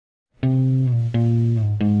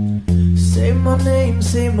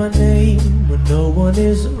say my name when no one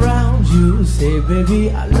is around you. Say,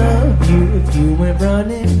 baby, I love you if you ain't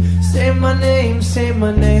running. Say my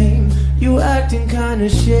name, you acting kinda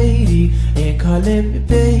shady. Ain't calling me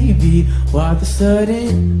baby, why the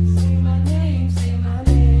sudden? Say my name,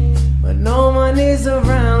 when no one is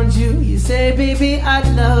around you. You say, baby, I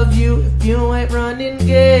love you if you ain't running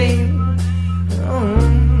game.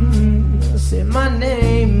 Say my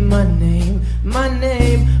name, my name, my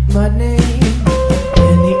name, my name.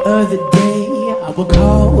 Any other day I would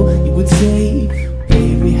call, you would say,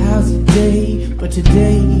 baby, how's the day? But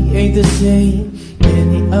today ain't the same.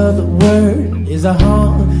 Any other word is a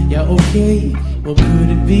yeah, okay. Well, could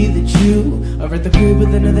it be that you are at the crib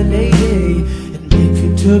with another lady? And if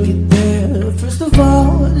you took it there, first of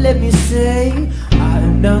all, let me say, I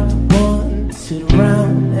am not the one to sit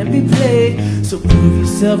around and be played. So prove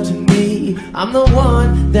yourself to me, I'm the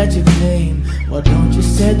one that you claim. Why don't you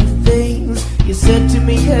say the things you said to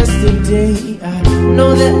me yesterday? I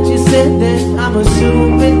know that you said that I'm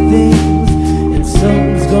assuming things, and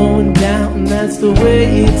something's going down, that's the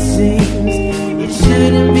way it seems. It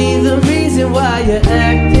shouldn't be the reason why you're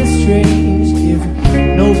acting strange. If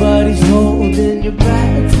nobody's holding your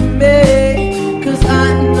back to me, cause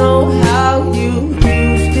I know how you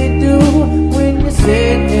used to do when you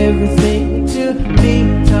said everything to me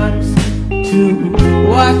times two.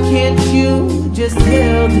 Why can't you just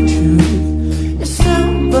tell the truth? If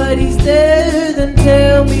somebody's there, then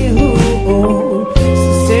tell me who.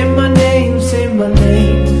 So say my name,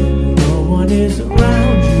 no one is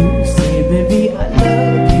around you. Say, baby, I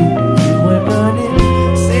love you, you ain't running.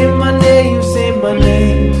 Say my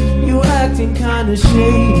name, you acting kinda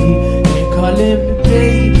shady. Ain't calling me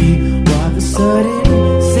baby, why the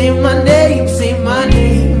sudden? Say my name,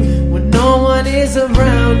 when no one is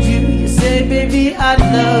around you. You say, baby, I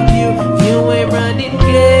love you, you ain't running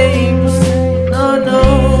games. No, no,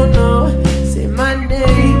 no. Say my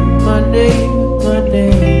name, my name, my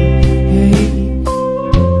name. Hey,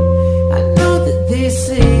 I know that they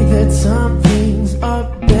say that some things are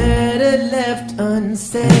better left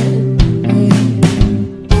unsaid.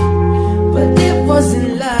 But it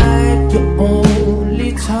wasn't like you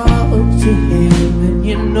only talked to him, and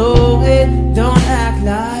you know it, don't act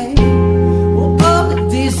like. Well, all of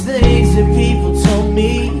these things that people told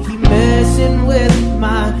me, he messing with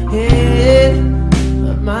my head,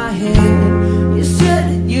 my head. You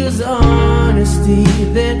shouldn't use honesty,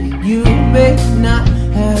 then you may not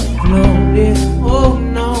have known it. Oh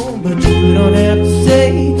no, but you don't have to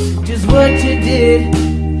say just what you did.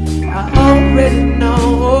 I already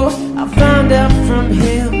know, I found out from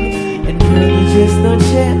him. And girl, there's just no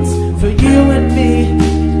chance for you and me,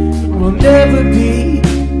 we'll never be.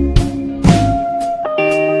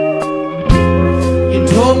 You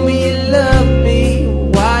told me you loved me,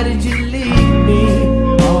 why did you leave me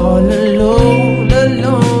all alone,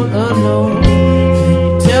 alone, alone?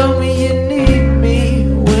 And you tell me you need me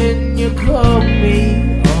when you call me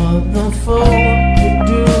on the phone.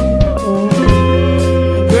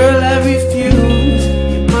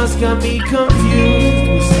 Got me confused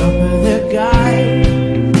with some other guy.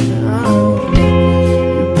 Oh,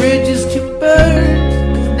 your bridges can burn,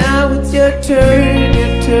 cause now it's your turn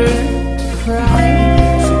to cry.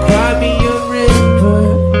 So cry me a river,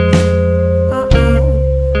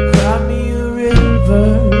 cry me a river.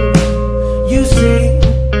 You sing,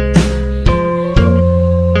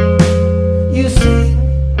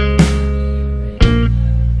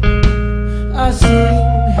 I sing,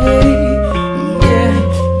 hey.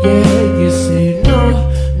 Yeah, you say no,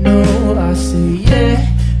 no, I say yeah.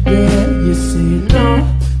 Yeah, you say no,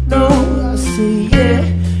 no, I say yeah.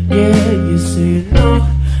 Yeah, you say no,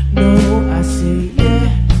 no, I say yeah.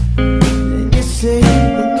 Then you say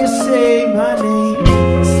my name.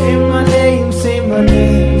 Say my name, say my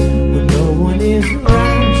name, when no one is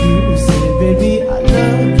around you. Say, baby, I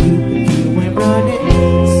love you if you ain't running.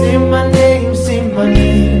 Say my name,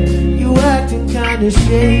 you acting kinda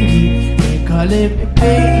shady. Calling me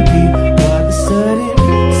baby, why the sudden?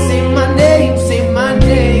 Say my name,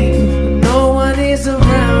 when no one is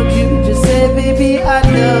around you. Just say, baby, I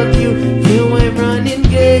love you, you ain't running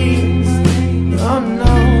games. Oh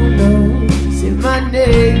no, no. Say my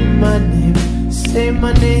name, say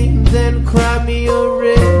my name.